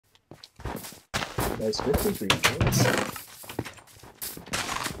That's 53 points.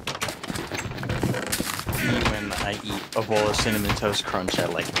 Me when I eat a bowl of Cinnamon Toast Crunch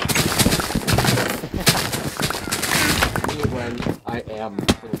at like 8. Me when I am.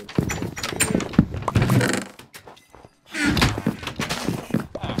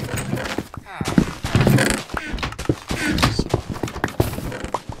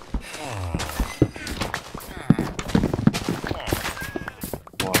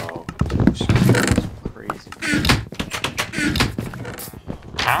 Whoa. Crazy.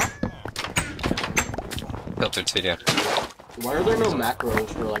 Filtered video. Why are there no macros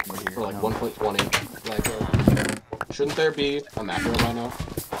for like 1.20? Like, shouldn't there be a macro by now?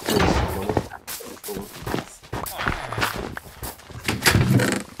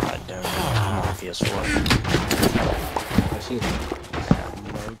 I don't know. I'm on PS4. I've seen it.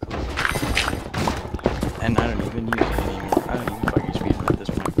 And I don't even use it anymore. I don't even fucking speedrun at this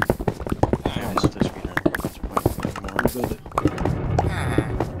point. I don't know the speedrun at this point anymore.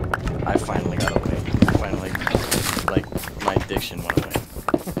 I finally got away. Finally, like, my addiction went away.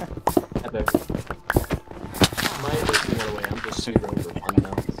 Epic. My addiction went away. I'm just super over fun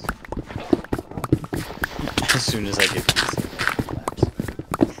now. As soon as I get PC.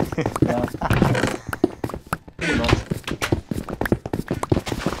 Yeah. Pretty much.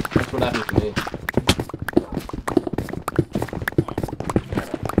 That's what happened to me.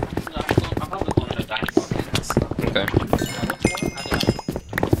 Okay.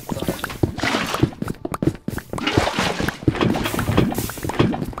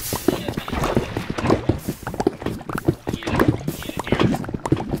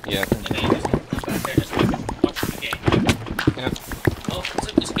 Yeah. Yep. Oh, it's a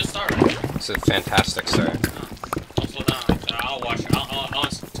good start, right? It's a fantastic start. Hold on, I'll watch. I'll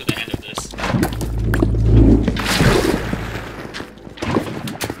listen to the end of this.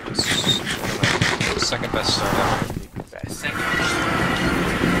 It's one of the second best start ever. Second.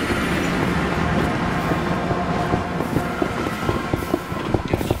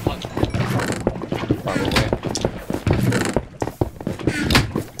 Probably.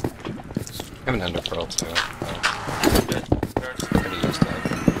 I'm an under pearl too. Pretty used to it.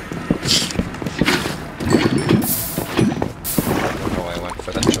 I don't know why I went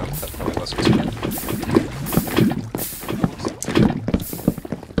for that jump. That probably wasn't smart.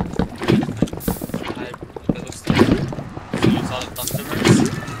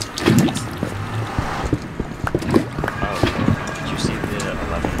 Oh, did you see the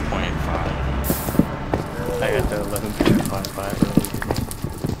 11.5? I got the 11.55 earlier.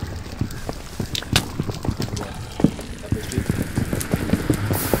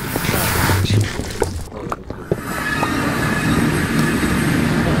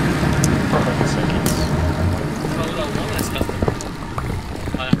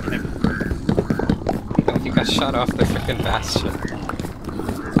 He got shot off the freaking bastion.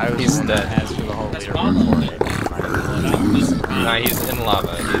 He's dead. As for the whole leaderboard for it. Nah, he's in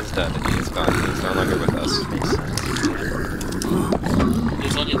lava. He's dead. He's gone. He's no longer with us.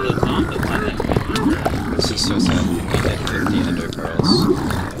 There's only the top that's on it. This is so sad. You need 50 ender pearls.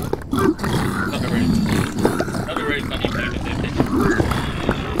 That'd be very funny if you did it.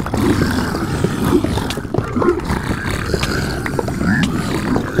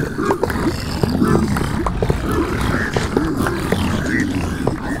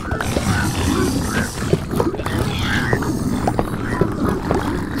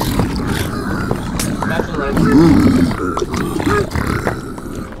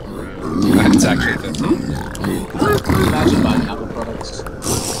 It's actually 50. Imagine buying Apple products.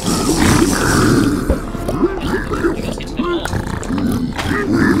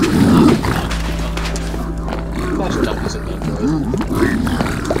 Imagine dummies in Android.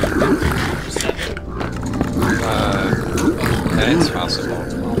 It's possible.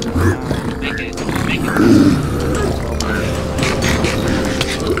 Make it.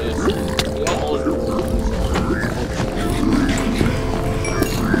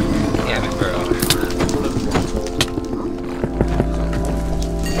 Damn it, bro.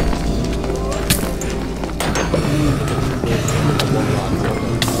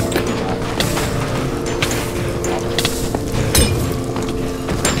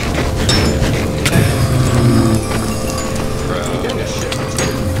 Bro.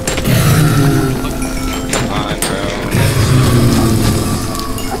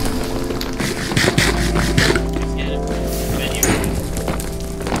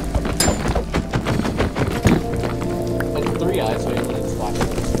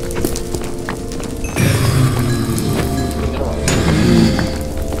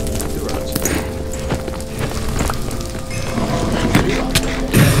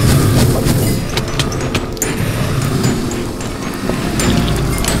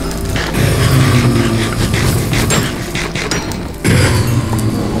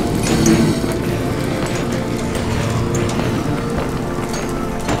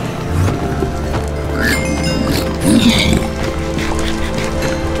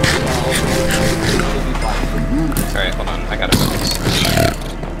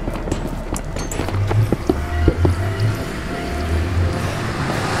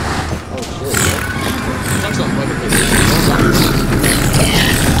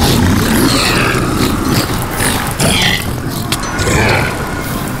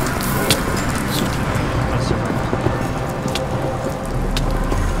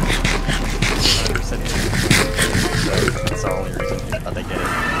 thought they get it.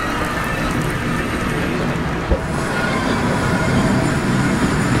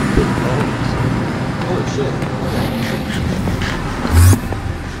 Holy shit.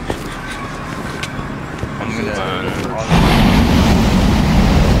 I'm gonna.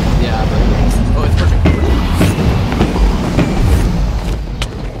 Yeah, but. Oh, it's perfect.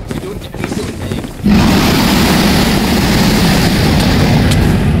 You're doing any silly thing.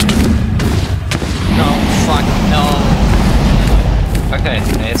 No, fuck, no. Okay,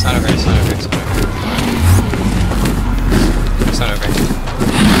 hey, it's not over, it's not over, it's not over. It's not over.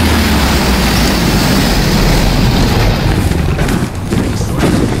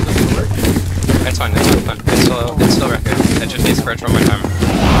 It's fine, it's fine, it's fine. It's still record. It just needs to correct one more time.